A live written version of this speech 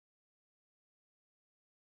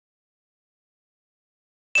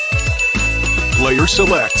Player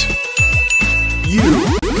select. U.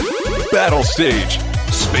 Battle stage.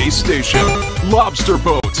 Space station. Lobster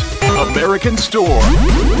boat. American store.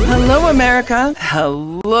 Hello, America.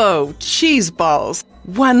 Hello, cheese balls.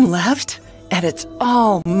 One left, and it's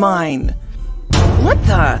all mine. What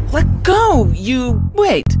the? Let go, you...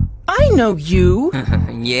 Wait, I know you.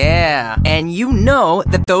 Yeah, and you know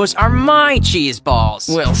that those are my cheese balls.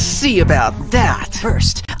 We'll see about that.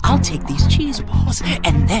 First, I'll take these cheese balls,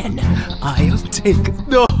 and then I'll take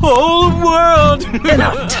the whole world.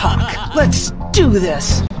 Enough talk. Let's do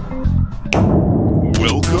this.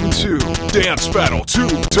 Welcome to Dance Battle 2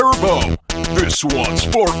 Turbo. This one's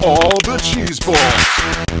for all the cheese balls.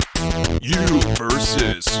 You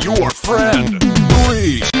versus your friend.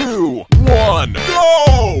 3, 2, 1,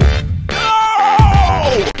 go!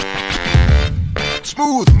 Go!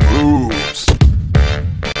 Smooth moves.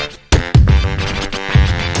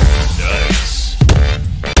 Nice.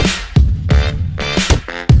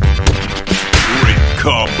 Great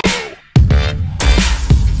combo.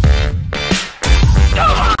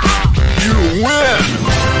 You win!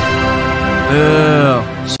 Boo.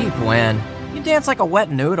 Cheap win. You dance like a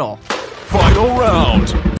wet noodle. Final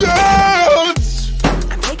round. Dance!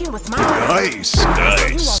 I'm taking what's mine. Nice,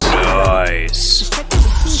 nice, nice.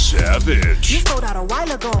 Savage. You sold out a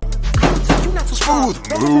while ago. You not too Smooth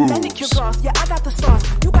moves. Yeah, I got the sauce.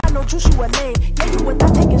 You got no juice, you a lame. Yeah, you were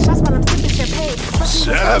not taking shots while I'm sipping champagne.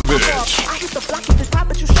 Savage. I hit the block with this top,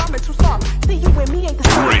 but you sharp and too soft. See, you and me ain't the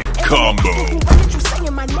same. Great combo. You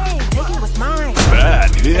saying my name, taking what's mine.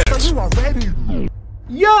 Bad hit. So you already.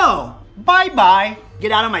 Yo! Bye-bye!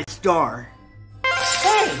 Get out of my store.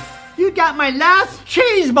 Hey! You got my last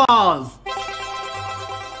cheese balls!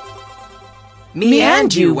 Me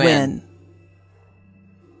and you win.